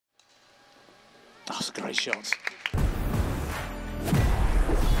That's a great shot.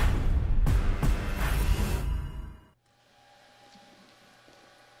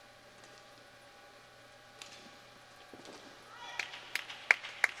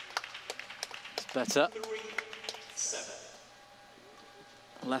 It's better.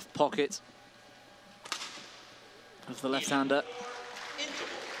 Left pocket of the left-hander.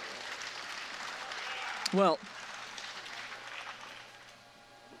 Well,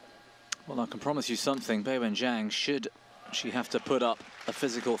 I can promise you something. Beiwen Zhang, should she have to put up a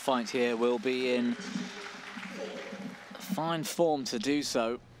physical fight here, will be in fine form to do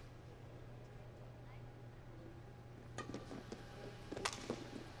so.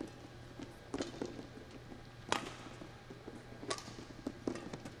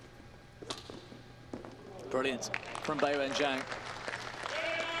 Brilliant from Beiwen Zhang.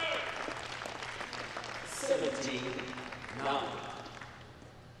 17-9.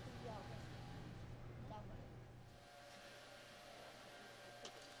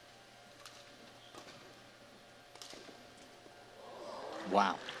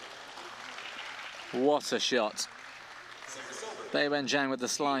 Wow. What a shot. Beiwen Zhang with the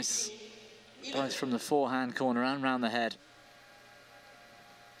slice, both from the forehand corner and round the head.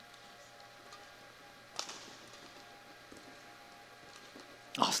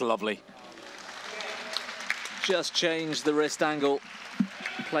 Oh, it's lovely. Just changed the wrist angle,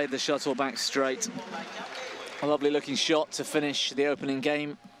 played the shuttle back straight. A lovely looking shot to finish the opening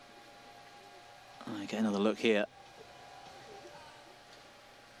game. I get another look here.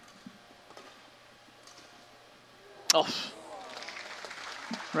 Oh,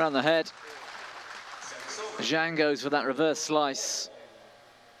 round the head. Zhang goes for that reverse slice.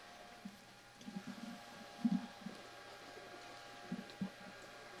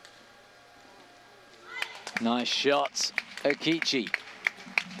 Nice shot, Akechi.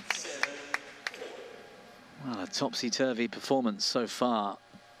 Well, a topsy-turvy performance so far.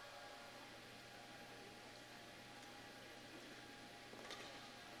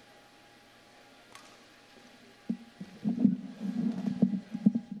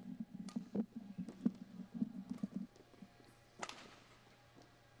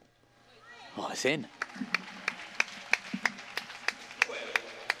 Oh, it's in.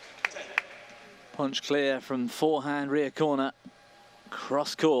 Punch clear from forehand rear corner,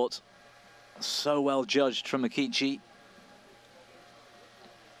 cross court. So well judged from Akechi.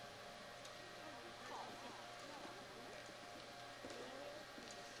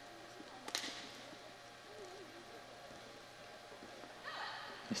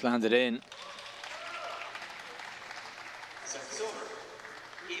 It's landed in. Service over.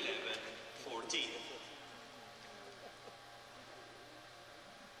 11-14.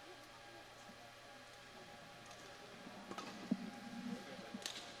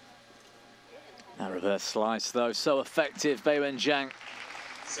 That reverse slice, though, so effective, Beiwen Zhang.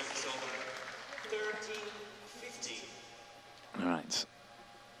 Service over. 13-15. All right.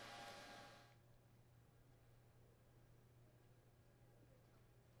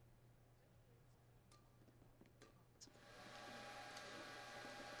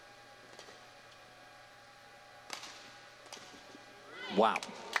 Wow.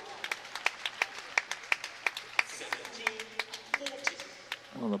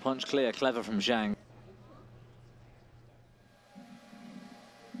 17-14. Well, the punch clear, clever from Zhang.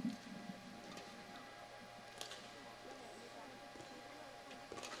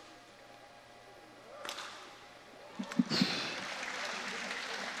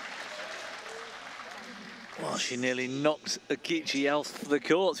 Well, she nearly knocked Akechi off the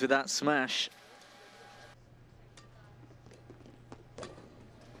court with that smash.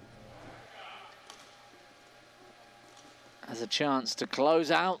 Has a chance to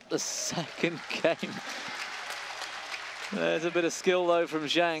close out the second game. There's a bit of skill, though, from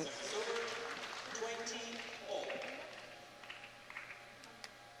Zhang.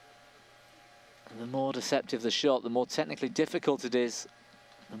 The more deceptive the shot, the more technically difficult it is,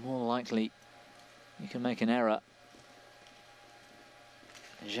 the more likely you can make an error.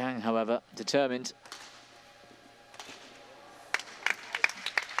 Zhang, however, determined.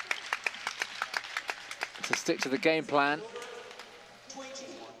 To stick to the game plan. 21-20.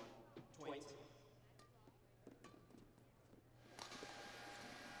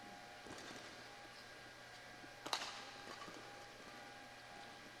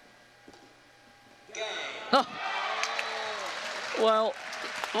 Oh. Well,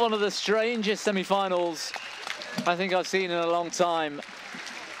 one of the strangest semi-finals I think I've seen in a long time.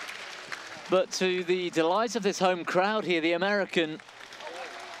 But to the delight of this home crowd here, the American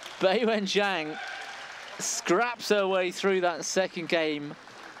Beiwen Zhang scraps her way through that second game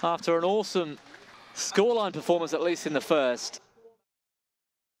after an awesome scoreline performance, at least in the first.